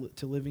prior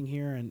to living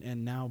here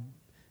and now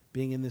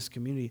being in this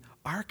community.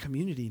 Our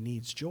community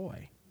needs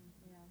joy.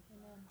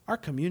 Our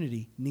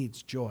community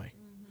needs joy.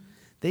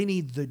 They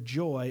need the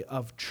joy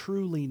of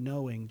truly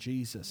knowing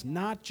Jesus,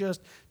 not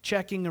just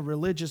checking a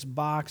religious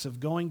box of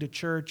going to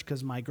church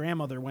because my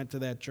grandmother went to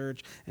that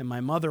church and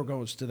my mother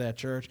goes to that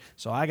church,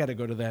 so I got to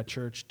go to that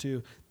church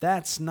too.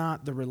 That's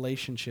not the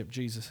relationship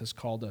Jesus has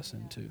called us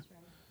into.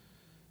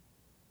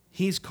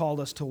 He's called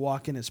us to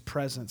walk in his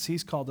presence.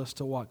 He's called us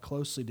to walk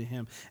closely to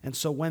him. And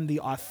so when the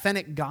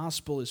authentic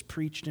gospel is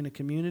preached in a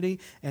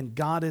community and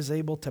God is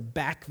able to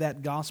back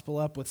that gospel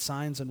up with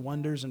signs and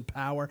wonders and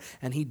power,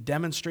 and he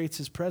demonstrates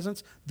his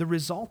presence, the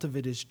result of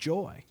it is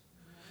joy.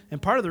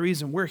 And part of the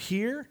reason we're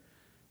here,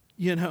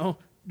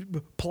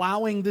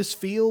 plowing this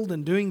field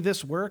and doing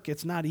this work,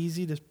 it's not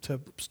easy to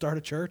start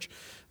a church,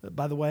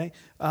 by the way.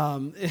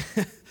 And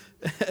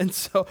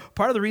so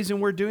part of the reason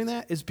we're doing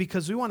that is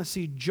because we want to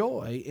see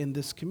joy in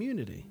this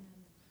community.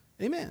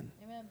 Amen.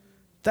 Amen.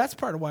 That's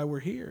part of why we're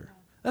here.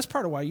 That's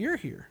part of why you're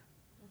here.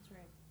 That's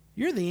right.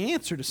 You're the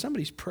answer to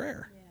somebody's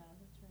prayer. Yeah,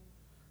 that's right.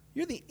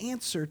 You're the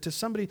answer to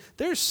somebody.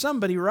 There's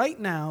somebody right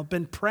now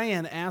been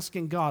praying,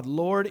 asking God,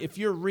 Lord, if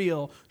you're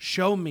real,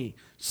 show me.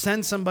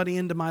 Send somebody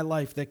into my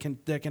life that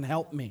can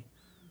help me.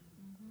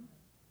 Mm-hmm.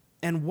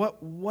 And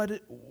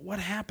what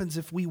happens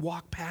if we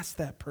walk past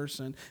that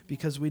person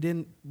because we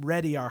didn't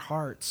ready our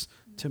hearts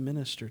to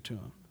minister to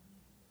them?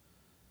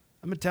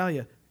 I'm going to tell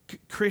you,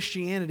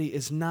 Christianity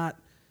is not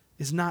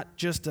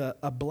just a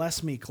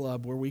bless me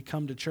club where we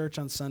come to church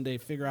on Sunday,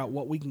 figure out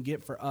what we can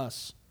get for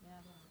us. Yeah,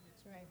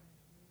 that's right.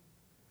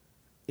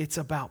 It's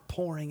about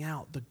pouring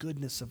out the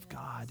goodness of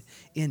God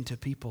into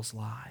people's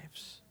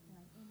lives.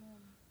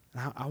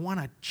 Yeah, I want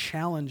to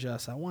challenge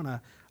us. I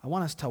want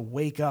us to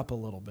wake up a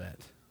little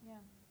bit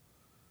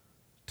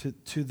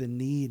to the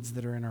needs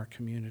that are in our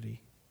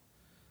community,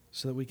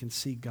 so that we can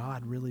see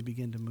God really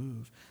begin to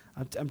move.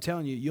 I'm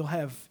telling you, you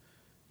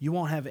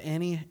won't have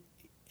any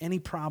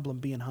problem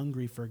being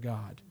hungry for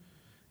God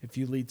if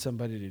you lead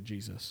somebody to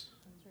Jesus.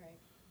 That's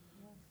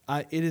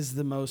right. It is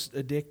the most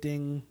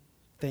addicting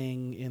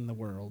thing in the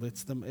world.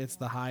 It's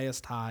the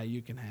highest high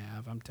you can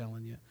have, I'm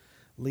telling you.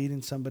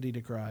 Leading somebody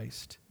to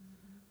Christ.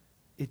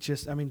 It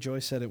just, Joy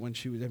said it when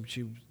she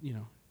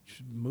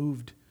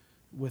moved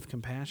with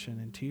compassion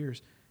and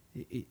tears.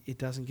 It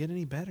doesn't get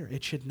any better.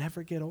 It should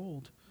never get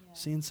old,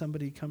 seeing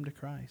somebody come to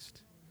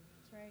Christ.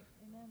 That's right.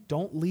 Amen.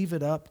 Don't leave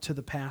it up to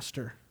the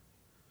pastor.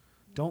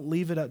 Don't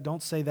leave it up.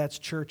 Don't say that's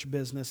church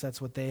business.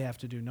 That's what they have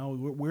to do. No,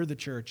 we're the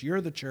church.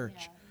 You're the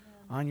church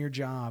on your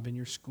job, in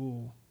your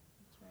school.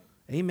 That's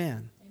right.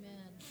 Amen. Amen.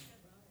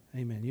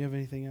 Amen. You have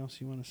anything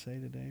else you want to say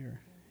today,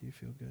 or you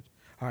feel good?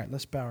 All right,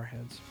 let's bow our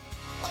heads.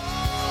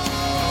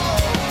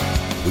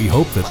 We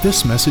hope that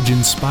this message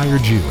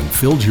inspired you and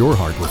filled your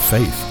heart with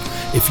faith.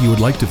 If you would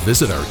like to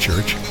visit our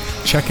church,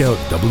 check out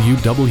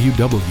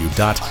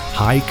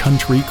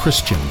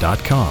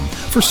www.highcountrychristian.com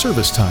for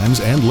service times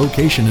and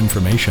location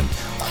information.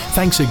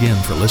 Thanks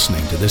again for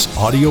listening to this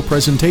audio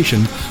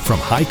presentation from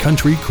High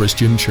Country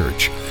Christian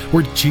Church,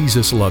 where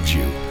Jesus loves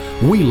you,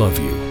 we love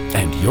you,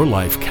 and your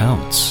life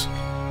counts.